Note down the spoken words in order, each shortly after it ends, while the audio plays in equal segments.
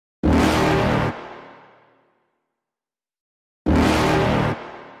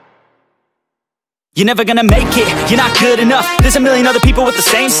You're never gonna make it, you're not good enough. There's a million other people with the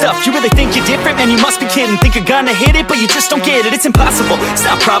same stuff. You really think you're different? Man, you must be kidding. Think you're gonna hit it, but you just don't get it. It's impossible, it's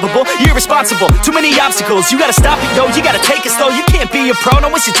not probable, you're irresponsible. Too many obstacles, you gotta stop it, yo. You gotta take it slow, you can't be a pro.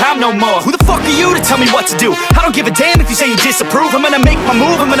 Don't waste your time no more. Who the fuck are you to tell me what to do? I don't give a damn if you say you disapprove. I'm gonna make my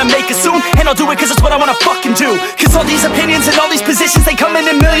move, I'm gonna make it soon. And I'll do it cause it's what I wanna fucking do. Cause all these opinions and all these positions, they come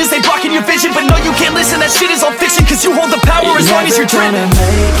in millions, they blocking your vision. But no, you can't listen, that shit is all fiction. Cause you hold the power as long as you're driven.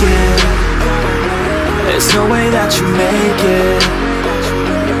 There's no way that you make it.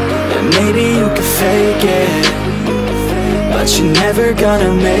 And maybe you can fake it, but you're never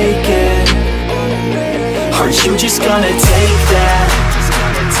gonna make it. Are you just gonna take that?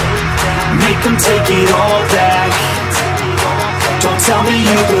 Make them take it all back. Don't tell me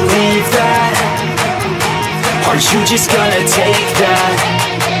you believe that. Are you just gonna take that?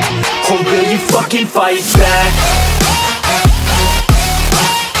 Or will you fucking fight back?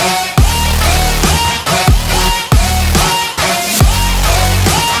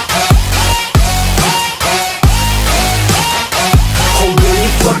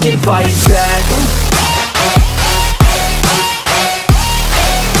 Fucking fight back.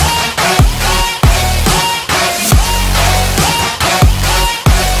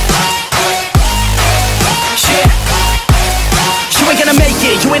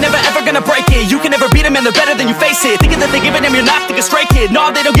 You ain't never ever gonna break it. You can never beat them and they're better than you face it. Thinking that they give a damn, you're not, think a stray kid.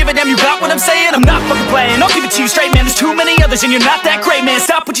 No, they don't give a damn, you got what I'm saying? I'm not fucking playing, I'll give it to you straight, man. There's too many others and you're not that great, man.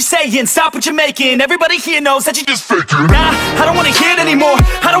 Stop what you're saying, stop what you're making. Everybody here knows that you just faking. Nah, I don't wanna hear it anymore,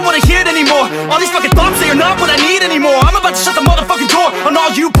 I don't wanna hear it anymore. All these fucking thoughts, they are not what I need anymore. I'm about to shut the motherfucking door on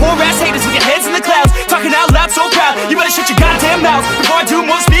all you poor ass haters with your heads in the clouds, talking out loud so proud. You better shut your goddamn mouth before I do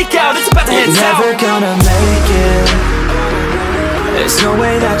more speak out. It's about to head south. You're never gonna make it. There's no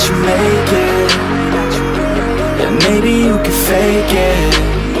way that you make it. And maybe you can fake it,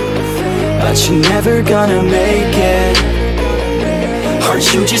 but you're never gonna make it. Are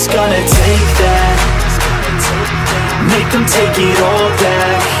you just gonna take that? Make them take it all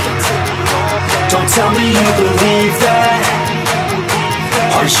back. Don't tell me you believe that.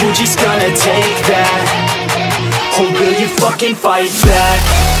 Are you just gonna take that? Or will you fucking fight back?